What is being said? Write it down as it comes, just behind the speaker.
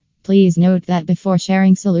Please note that before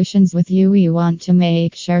sharing solutions with you, we want to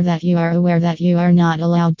make sure that you are aware that you are not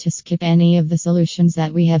allowed to skip any of the solutions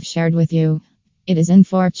that we have shared with you. It is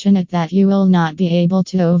unfortunate that you will not be able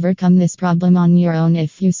to overcome this problem on your own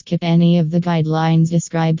if you skip any of the guidelines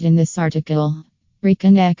described in this article.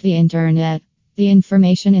 Reconnect the internet. The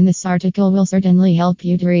information in this article will certainly help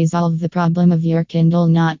you to resolve the problem of your Kindle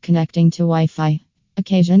not connecting to Wi-Fi.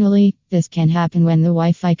 Occasionally, this can happen when the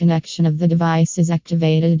Wi-Fi connection of the device is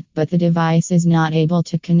activated, but the device is not able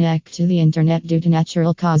to connect to the internet due to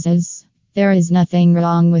natural causes. There is nothing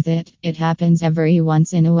wrong with it. It happens every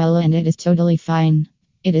once in a while and it is totally fine.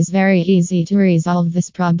 It is very easy to resolve this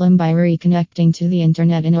problem by reconnecting to the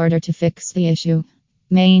internet in order to fix the issue.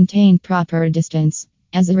 Maintain proper distance.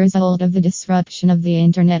 As a result of the disruption of the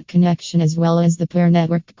internet connection as well as the poor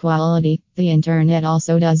network quality, the internet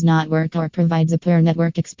also does not work or provides a poor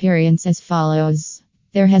network experience as follows.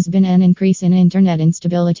 There has been an increase in internet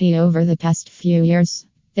instability over the past few years.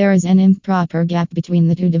 There is an improper gap between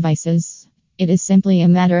the two devices. It is simply a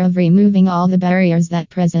matter of removing all the barriers that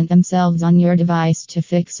present themselves on your device to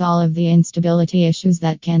fix all of the instability issues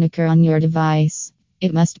that can occur on your device.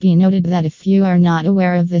 It must be noted that if you are not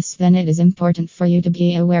aware of this, then it is important for you to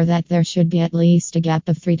be aware that there should be at least a gap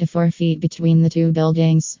of 3 to 4 feet between the two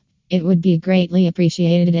buildings. It would be greatly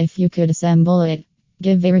appreciated if you could assemble it.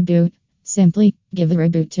 Give a reboot. Simply give a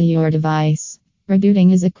reboot to your device.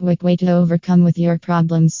 Rebooting is a quick way to overcome with your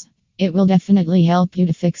problems. It will definitely help you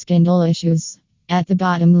to fix Kindle issues. At the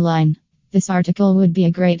bottom line, this article would be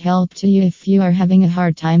a great help to you if you are having a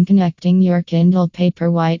hard time connecting your Kindle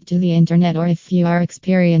Paperwhite to the internet, or if you are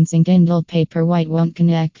experiencing Kindle Paperwhite won't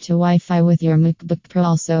connect to Wi-Fi with your MacBook Pro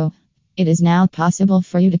also. It is now possible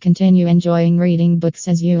for you to continue enjoying reading books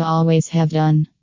as you always have done.